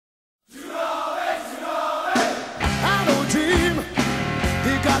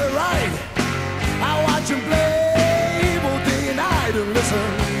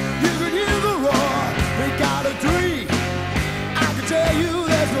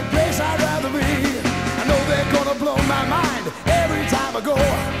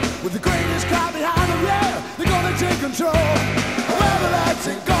with the greatest crowd behind them, yeah, they're gonna take control. Well, the lads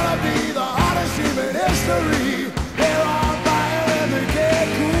ain't gonna be the hottest team in history. They're on fire and they can't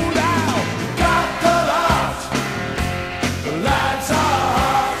cool down. Got the lot, the lads are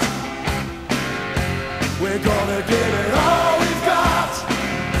hot. We're gonna give it all we've got.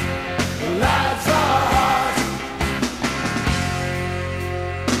 The lads are hot.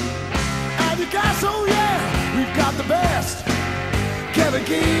 And Newcastle, yeah, we've got the best. Kevin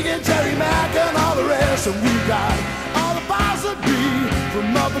Keegan, Terry Mack, and all the rest. And we've got all the powers that be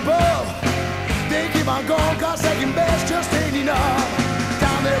from up above. They keep on going, cause second best just ain't enough.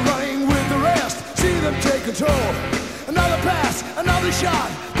 Down there running with the rest, see them take control. Another pass, another shot,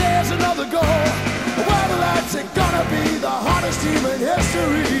 there's another goal. Well, the lads ain't gonna be the hottest team in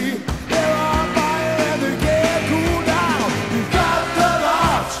history. They're on fire and they can't cool down. We've got the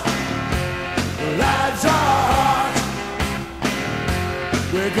lot, the lads are hot.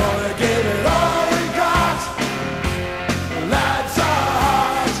 We're gonna give it all we got. The lads are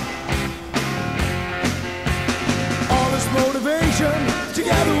hot. All this motivation,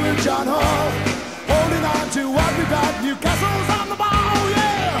 together with John Hall, holding on to what we got. Newcastle's on the ball,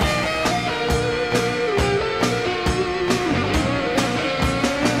 yeah.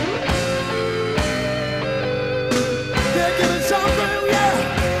 They're giving something, yeah,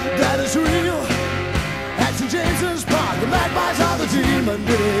 that is real. At St. James's Park, the Magpies are the team, and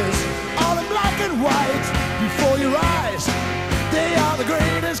it is all in black and white before your eyes. They are the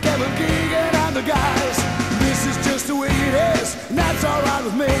greatest, Kevin Keegan and the guys. This is just the way it is, and that's alright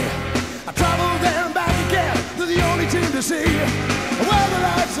with me. I travel there and back again, they're the only team to see. Well, the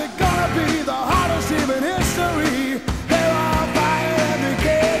lads are gonna be the hottest team in history. They're on fire and they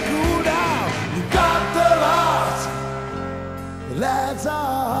can't cool down. You got the lot, the lads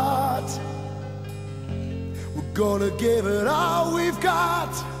are hot. We're gonna give it all we've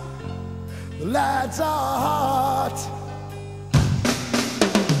got. The lads are hot.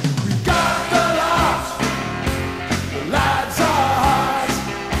 We've got the lot, the lads are hot.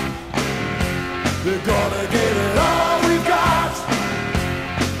 They're